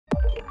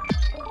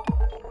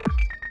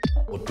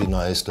Would be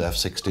nice to have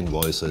 16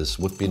 voices,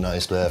 would be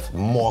nice to have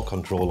more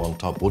control on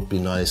top, would be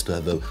nice to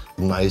have a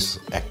nice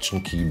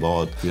action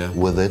keyboard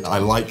with it. I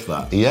like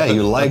that. Yeah,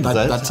 you like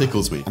that? That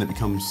tickles me. And it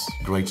becomes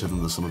greater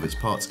than the sum of its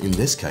parts. In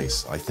this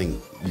case, I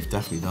think you've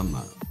definitely done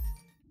that.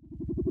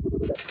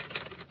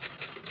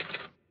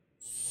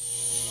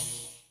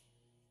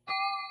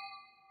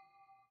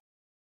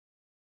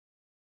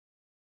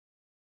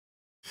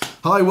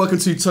 Hi, welcome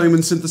to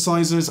Thomann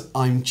Synthesizers.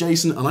 I'm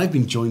Jason, and I've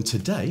been joined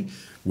today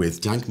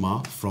with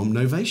Dankmar from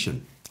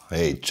Novation.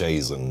 Hey,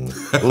 Jason.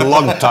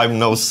 Long time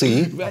no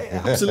see.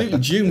 Absolutely.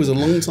 June was a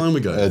long time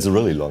ago. It's a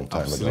really long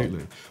time Absolutely.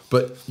 ago.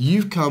 But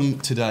you've come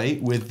today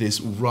with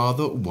this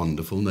rather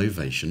wonderful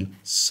Novation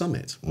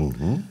Summit.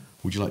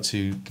 Would you like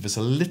to give us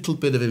a little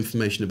bit of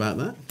information about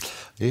that?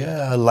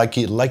 Yeah, like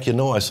you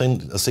know, I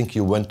think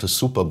you went to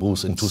Super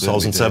Booth in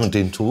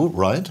 2017 too,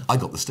 right? I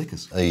got the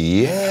stickers.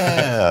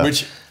 Yeah.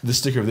 Which the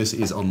sticker of this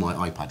is on my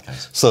iPad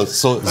case. So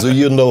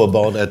you know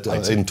about it.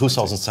 In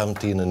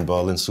 2017 in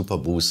Berlin Super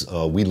Booth,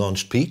 we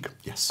launched Peak.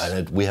 Yes.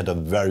 And we had a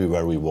very,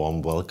 very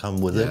warm welcome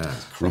with it.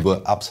 We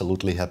were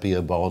absolutely happy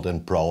about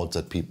and proud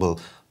that people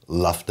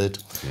loved it.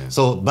 Yeah.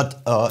 So,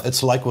 but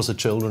it's like with the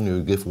children,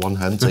 you give one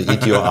hand, they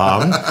eat your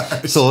arm.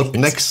 So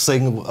next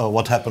thing,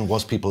 what happened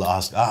was people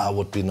asked,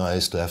 would be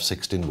nice to have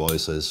 16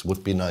 voices,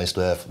 would be nice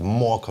to have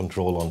more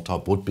control on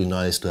top, would be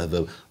nice to have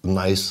a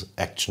nice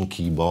action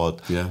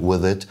keyboard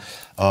with it.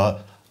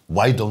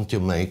 Why don't you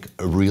make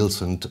a real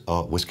synth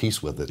with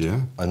keys with it?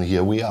 Yeah. And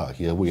here we are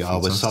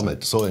Fantastic. With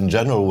Summit. So in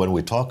general, when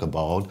we talk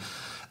about,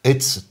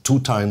 it's 2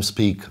 times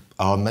Peak.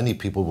 Many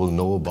people will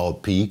know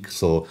about Peak.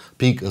 So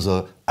Peak is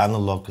an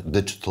analog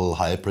digital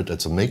hybrid.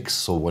 It's a mix.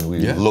 So when we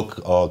look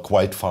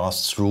quite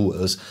fast through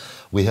is,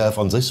 we have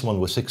on this one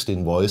with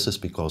 16 voices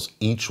because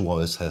each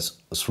voice has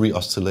 3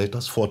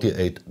 oscillators,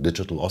 48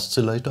 digital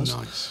oscillators.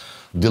 Nice.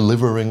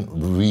 Delivering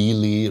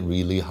really,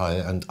 really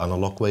high-end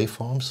analog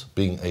waveforms,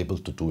 being able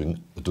to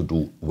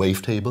do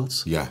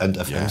wavetables and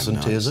FM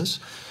synthesis. Nice.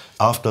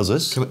 After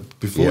this,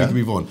 before we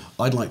move on,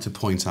 I'd like to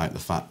point out the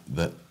fact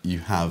that you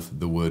have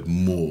the word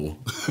 "more"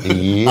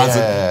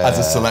 as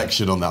a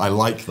selection on that. I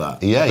like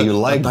that. Yeah, you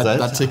like that.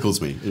 That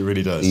tickles me. It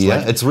really does.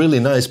 Yeah, it's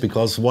really nice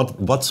because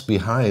what's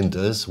behind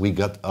is we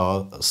got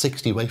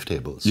 60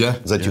 wavetables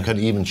that you can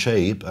even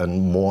shape,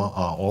 and more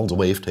are all the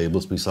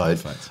wavetables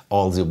besides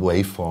all the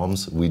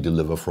waveforms we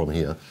deliver from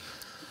here.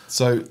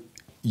 So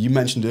you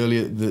mentioned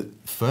earlier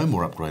that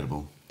firmware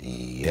upgradable.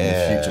 In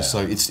the future. So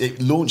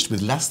it launched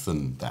with less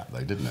than that, though,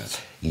 didn't it?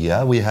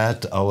 Yeah, we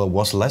had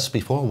was less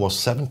before. Was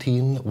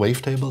 17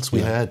 wavetables we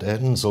had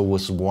in. So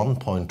with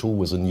 1.2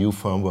 with a new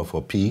firmware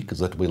for Peak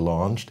that we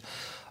launched,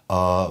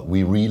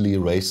 we really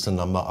raised the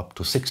number up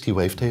to 60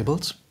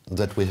 wavetables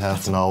that we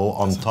have now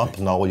on top.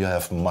 Now you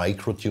have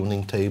micro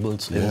tuning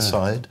tables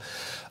inside.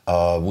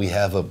 We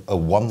have a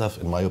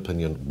wonderful, in my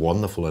opinion,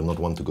 wonderful, I don't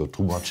want to go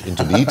too much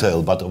into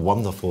detail, but a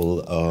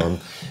wonderful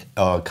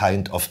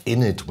kind of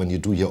init when you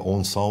do your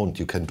own sound.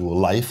 You can do a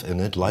live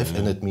init. Live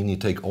init meaning you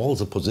take all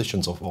the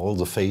positions of all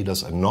the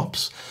faders and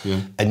knobs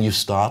and you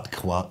start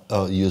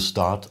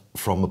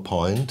from a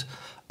point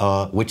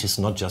which is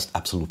not just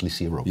absolutely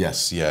zero.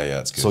 Yes,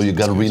 it's good. So you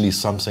got really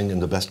something, in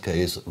the best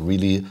case,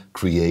 really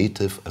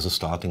creative as a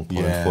starting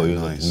point for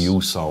your new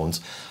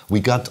sounds. We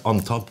got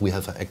on top, we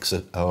have a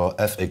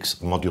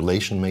FX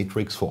modulation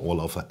matrix for all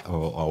of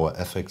our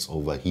FX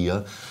over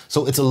here.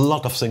 So it's a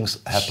lot of things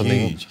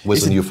happening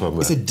with the new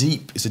firmware.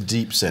 It's a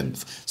deep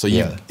synth. So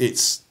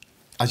it's,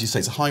 as you say,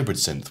 it's a hybrid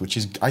synth, which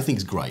is, I think,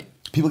 is great.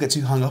 People get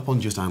too hung up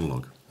on just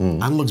analog.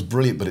 Analog's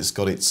brilliant, but it's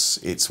got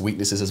its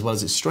weaknesses as well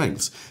as its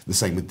strengths. The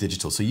same with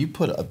digital. So you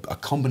put a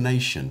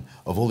combination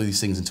of all of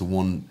these things into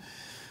one,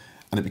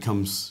 and it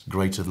becomes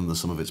greater than the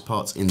sum of its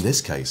parts. In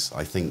this case,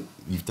 I think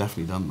you've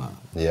definitely done that.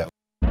 Yeah.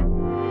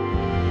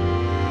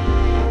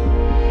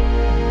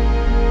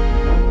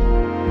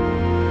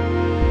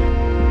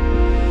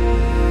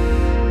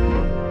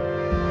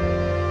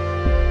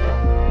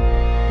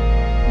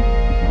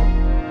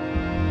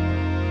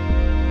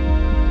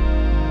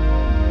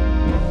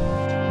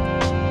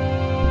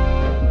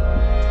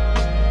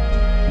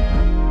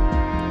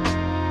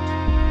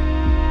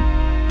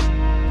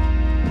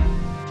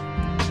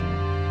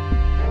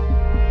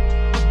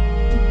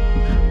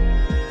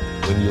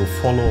 When you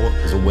follow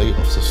the way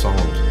of the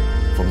sound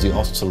from the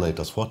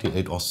oscillators,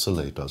 48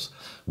 oscillators,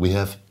 we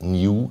have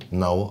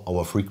now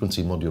our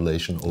frequency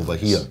modulation over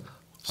here.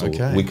 So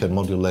we can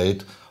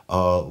modulate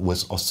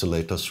with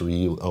oscillator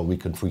 3, we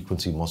can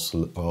frequency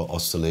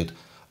oscillate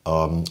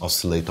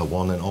oscillator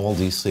 1, and all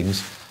these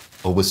things.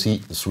 We see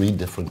 3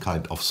 different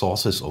kind of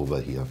sources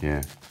over here.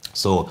 Yeah.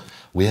 So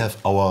we have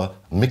our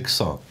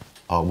mixer.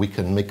 We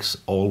can mix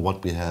all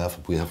what we have.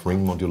 We have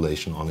ring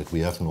modulation on it.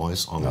 We have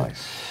noise on it.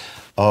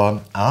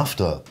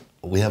 After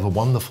we have a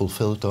wonderful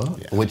filter,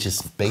 which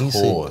is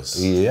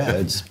basically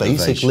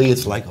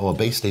it's like our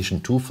Base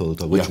Station 2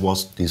 filter, which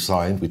was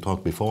designed, we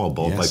talked before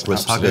about, by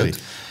Chris Huggett.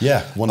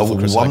 Yeah,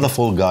 wonderful. A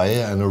wonderful guy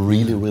and a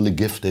really, really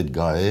gifted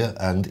guy,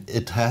 and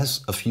it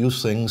has a few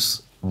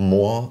things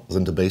more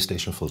than the base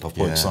station filter.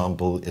 For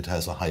example, it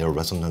has a higher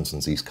resonance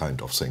and these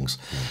kind of things.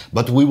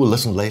 But we will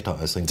listen later,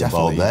 I think,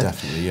 about that.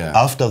 Definitely, yeah.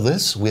 After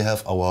this, we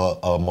have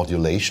our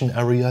modulation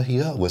area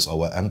here with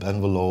our amp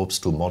envelopes,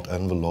 2 mod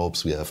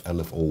envelopes. We have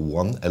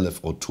LFO1,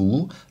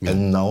 LFO2,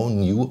 and now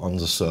new on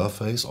the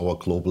surface, our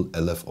global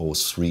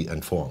LFO3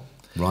 and 4.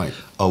 Right.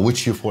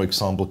 Which you, for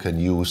example, can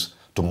use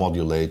to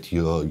modulate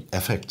your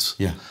effects.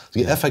 Yeah.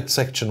 The effect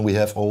section we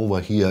have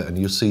over here, and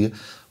you see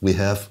we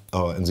have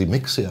in the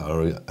mixer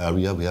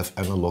area we have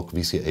analog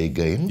VCA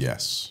gain.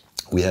 Yes.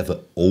 We have an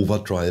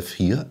overdrive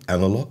here,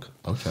 analog.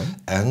 Okay.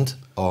 And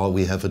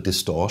we have a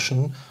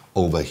distortion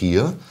over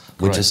here,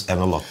 which is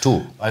analog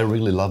too. I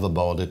really love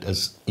about it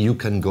is you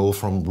can go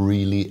from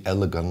really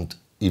elegant,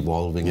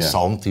 evolving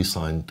sound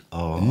design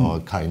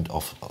kind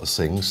of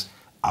things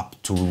up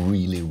to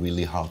really,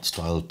 really hard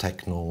style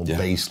techno,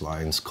 bass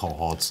lines,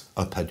 chords,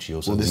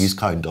 arpeggios, and these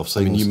kind of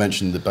things. I mean, you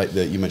mentioned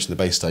the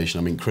bass station.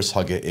 I mean, Chris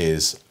Huggett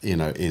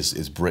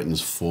is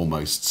Britain's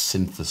foremost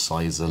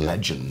synthesizer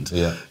legend.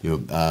 Yeah.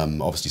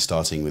 Obviously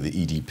starting with the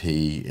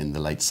EDP in the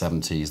late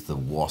 '70s, the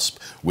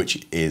Wasp,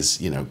 which is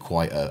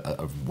quite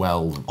a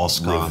well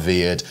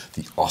revered,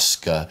 the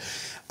Oscar,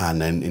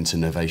 and then into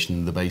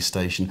Novation, the bass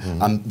station,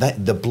 and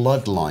the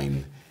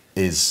bloodline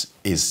is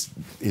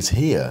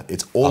here.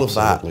 It's all of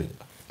that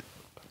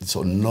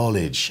sort of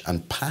knowledge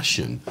and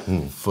passion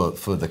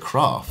for the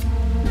craft.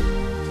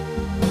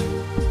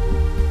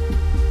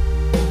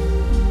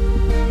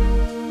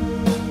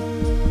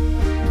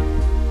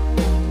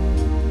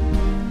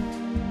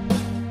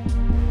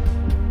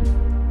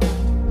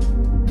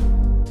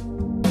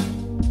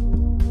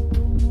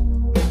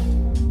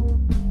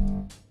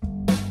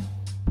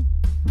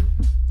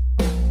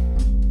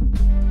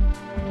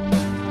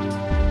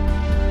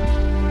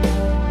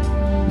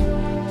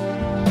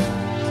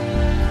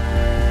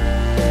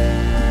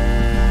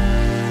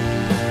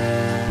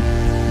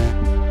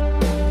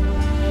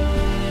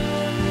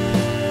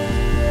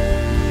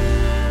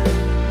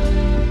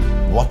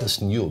 What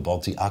is new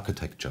about the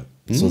architecture?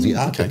 So the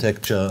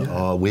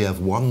architecture, we have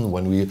one,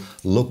 when we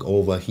look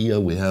over here,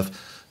 we have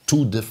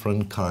 2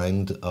 different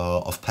kind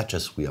of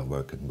patches we are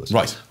working with.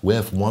 Right. We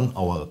have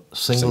our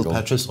single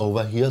patches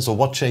over here. So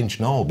what changed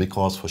now?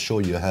 Because for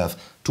sure you have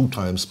 2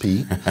 times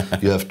P,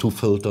 you have 2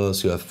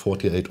 filters, you have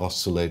 48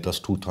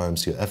 oscillators, 2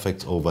 times your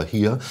effects over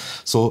here.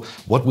 So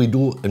what we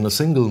do in a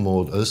single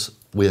mode is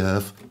we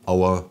have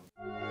our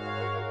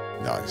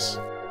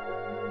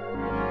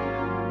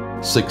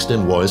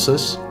 16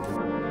 voices.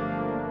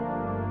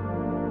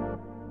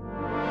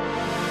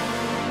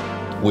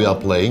 We are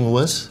playing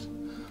with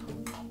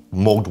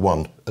mode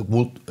 1.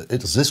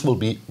 This will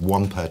be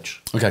 1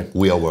 patch. Okay.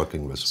 We are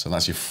working with. So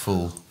that's your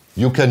full.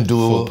 You can do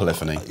full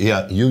polyphony.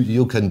 Yeah,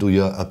 you can do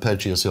your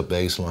arpeggios, your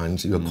bass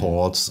lines, your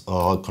chords,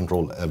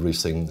 control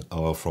everything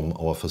from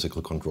our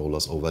physical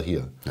controllers over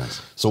here.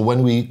 Nice. So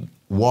when we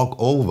walk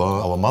over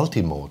our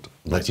multi-mode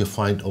that you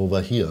find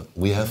over here,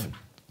 we have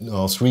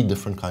 3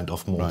 different kind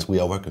of modes we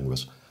are working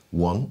with.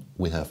 One,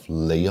 we have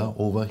layer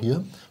over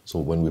here. So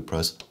when we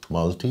press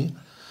multi,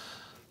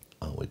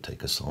 we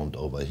take a sound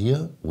over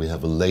here. We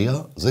have a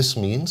layer. This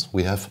means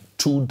we have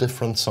 2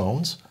 different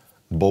sounds,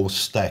 both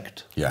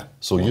stacked. Yeah.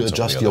 So you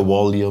adjust your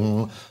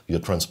volume, your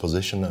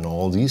transposition, and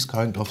all these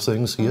kind of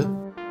things here.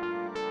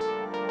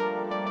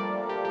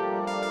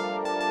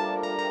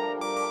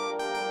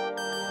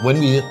 When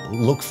we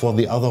look for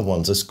the other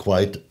ones, it's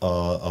quite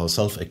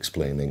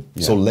self-explaining.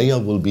 So layer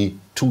will be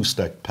 2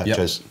 stacked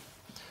patches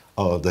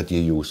that you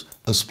use.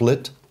 A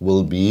split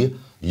will be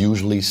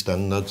usually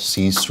standard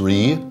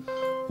C3.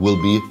 Will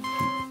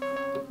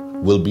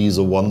be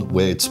the one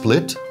where it's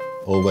split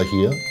over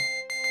here.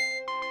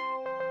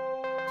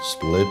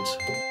 Split.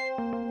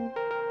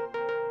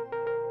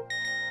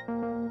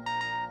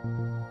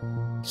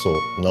 So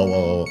now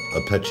our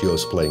arpeggio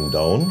is playing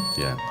down.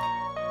 Yeah.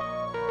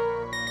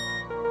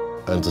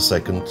 And the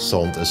second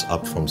sound is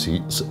up from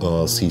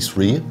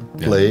C3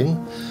 playing.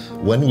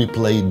 When we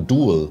play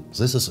dual,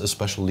 this is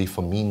especially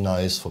for me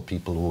nice for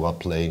people who are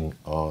playing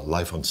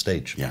live on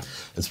stage. Yeah.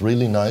 It's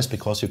really nice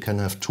because you can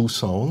have 2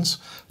 sounds.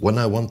 When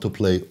I want to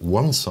play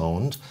 1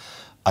 sound,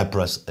 I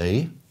press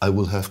A. I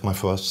will have my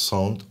first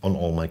sound on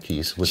all my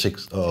keys with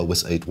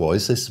 8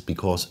 voices,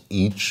 because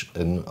each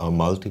in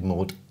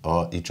multi-mode,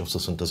 each of the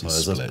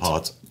synthesizer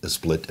parts is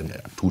split in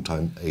 2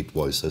 times 8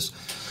 voices.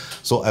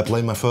 So I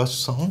play my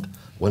first sound.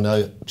 When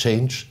I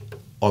change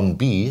on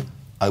B,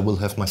 I will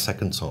have my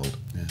second sound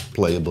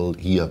playable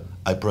here.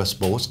 I press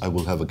both, I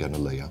will have again a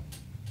layer.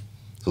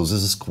 So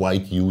this is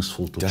quite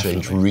useful to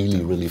change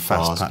really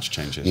fast. Fast patch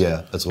changes.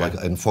 Yeah, it's like,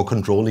 and for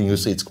controlling, you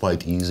see, it's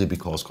quite easy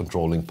because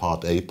controlling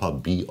part A,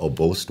 part B, or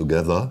both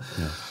together,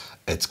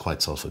 it's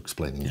quite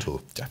self-explaining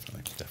too.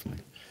 Definitely.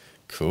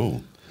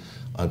 Cool.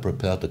 I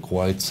prepared a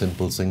quite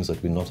simple thing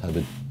that we not have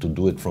to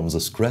do it from the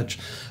scratch.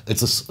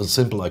 It's a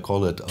simple, I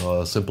call it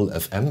a simple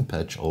FM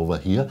patch over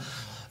here.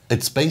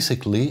 It's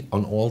basically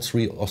on all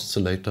 3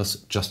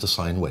 oscillators just a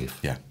sine wave.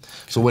 Yeah.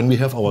 So when we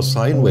have our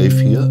sine wave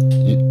here,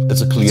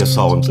 it's a clear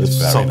sound. It's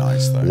very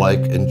nice though.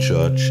 Like in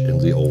church in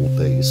the old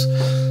days.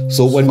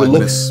 So when we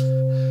look,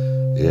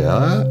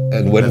 Yeah,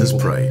 and when let us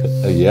pray.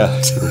 Yeah,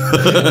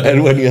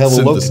 and when you have a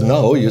look Synthesizer.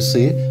 now, you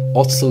see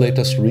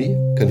oscillator 3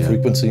 can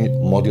frequency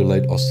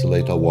modulate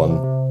oscillator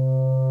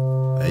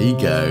 1. There you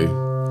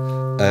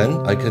go.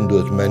 And I can do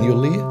it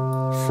manually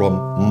from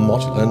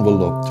mod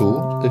envelope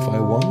 2 if I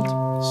want.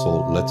 So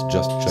let's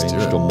just change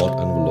to mod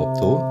envelope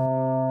 2.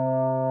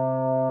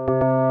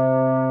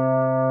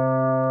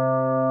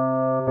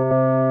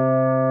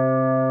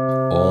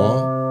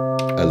 Or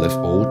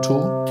LFO 2,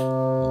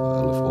 or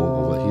LFO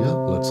over here.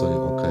 Let's say,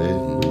 okay,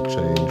 we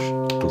change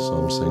to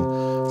something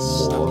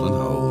Sample and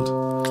more hold.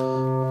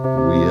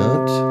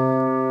 weird.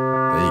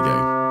 There you go.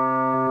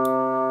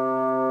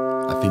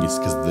 I think it's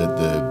because the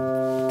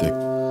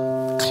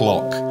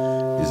clock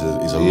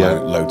is a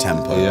low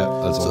tempo.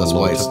 Yeah, so that's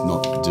why it's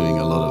not doing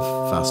a lot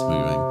of fast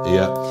moving.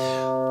 Yeah.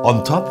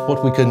 On top,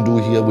 what we can do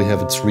here, we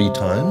have it 3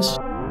 times.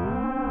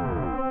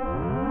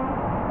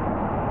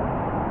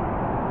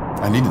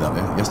 I needed that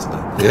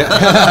yesterday.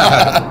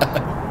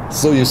 Yeah.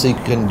 So you see, you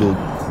can do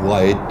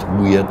quite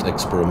weird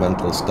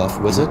experimental stuff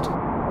with it.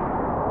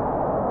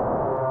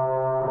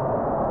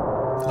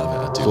 Love it,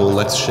 I do. So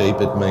let's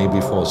shape it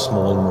maybe for a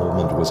small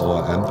moment with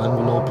our amp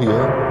envelope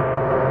here.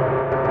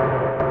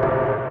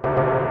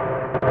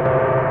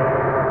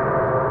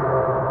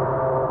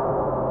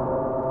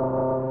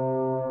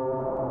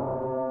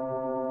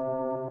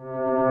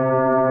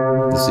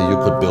 See, you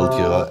could build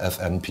your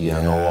FN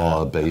piano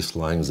or bass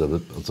lines.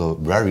 It's a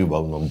very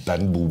well-known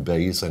bamboo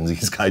bass and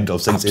these kind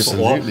of things.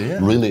 Absolutely, It's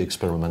all really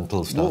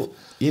experimental stuff. Well,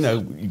 you know,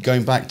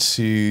 going back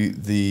to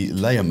the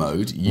layer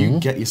mode, you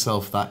get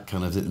yourself that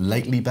kind of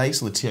lately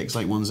bass on the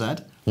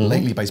TX-81Z.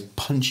 Lately bass,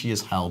 punchy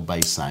as hell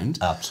bass sound.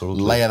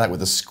 Absolutely. Layer that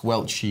with a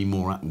squelchy,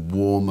 more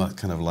warmer,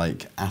 kind of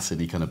like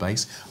acidy kind of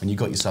bass, and you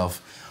got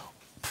yourself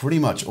pretty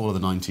much all of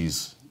the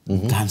 90s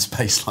dance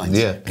bass lines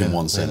in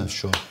one synth. Yeah,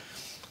 sure.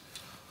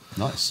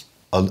 Nice.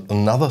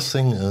 Another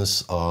thing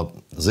is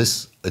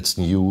it's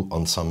new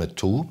on Summit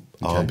 2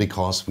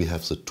 because we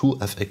have the 2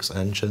 FX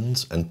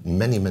engines and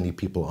many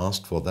people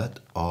asked for that.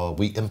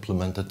 We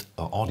implemented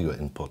audio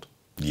input.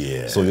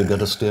 Yeah. So you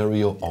get a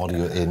stereo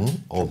audio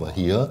in over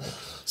here.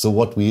 So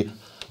what we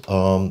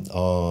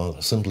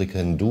simply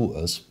can do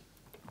is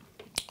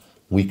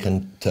we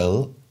can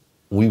tell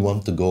we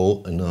want to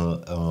go in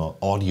a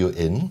audio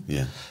in,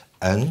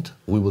 and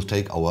we will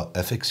take our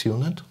FX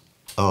unit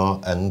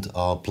and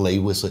play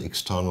with the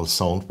external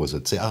sound with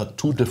it. There are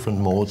 2 different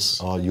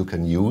modes you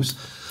can use.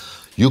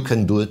 You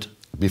can do it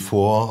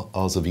before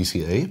the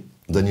VCA,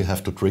 then you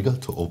have to trigger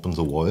to open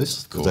the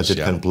voice that it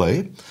can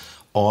play.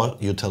 Or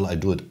you tell I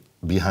do it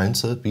behind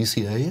the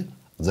VCA,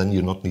 then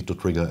you not need to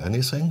trigger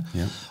anything.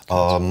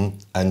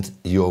 And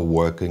you're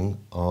working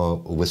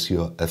with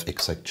your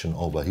FX section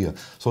over here.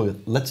 So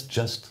let's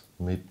just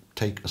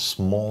take a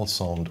small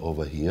sound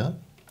over here.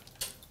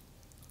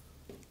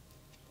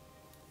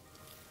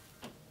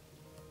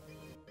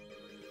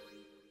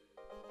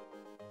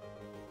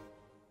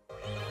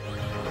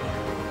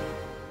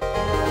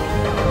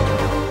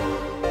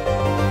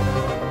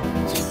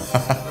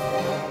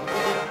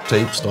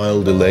 Tape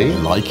style delay.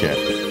 Like it.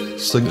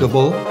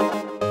 Syncable.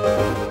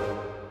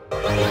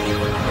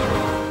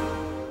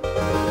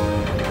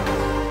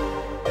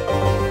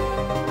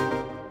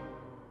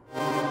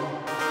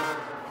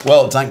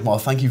 Well, Dankmar,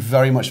 thank you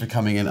very much for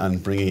coming in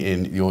and bringing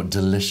in your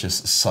delicious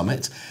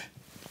summit.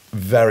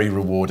 Very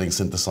rewarding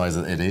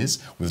synthesizer it is,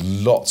 with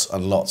lots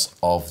and lots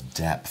of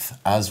depth,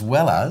 as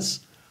well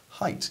as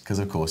height, because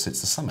of course it's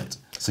the summit.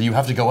 So you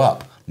have to go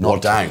up,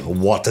 not down.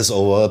 What is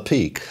our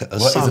peak? A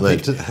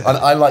summit. Peak? And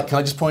I like, can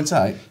I just point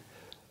out,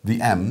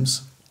 the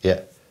M's,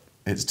 Yeah.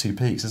 it's 2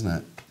 peaks, isn't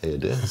it?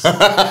 It is.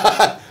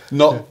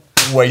 Not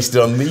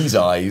wasted on these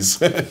eyes.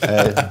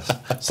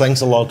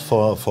 Thanks a lot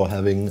for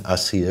having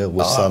us here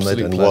with Summit,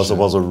 and it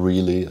was a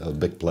really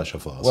big pleasure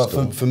for us.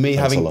 Well, for me,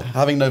 having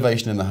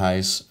Novation in the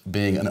house,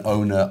 being an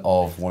owner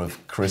of one of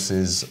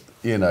Chris's,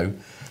 you know,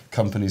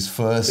 company's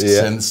first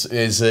synths,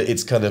 is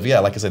it's kind of,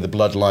 like I say, the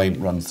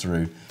bloodline runs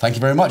through. Thank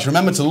you very much.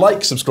 Remember to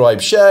like, subscribe,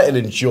 share, and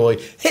enjoy.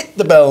 Hit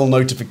the bell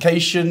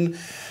notification,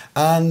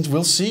 and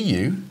we'll see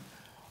you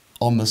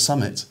on the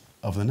summit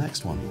of the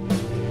next one.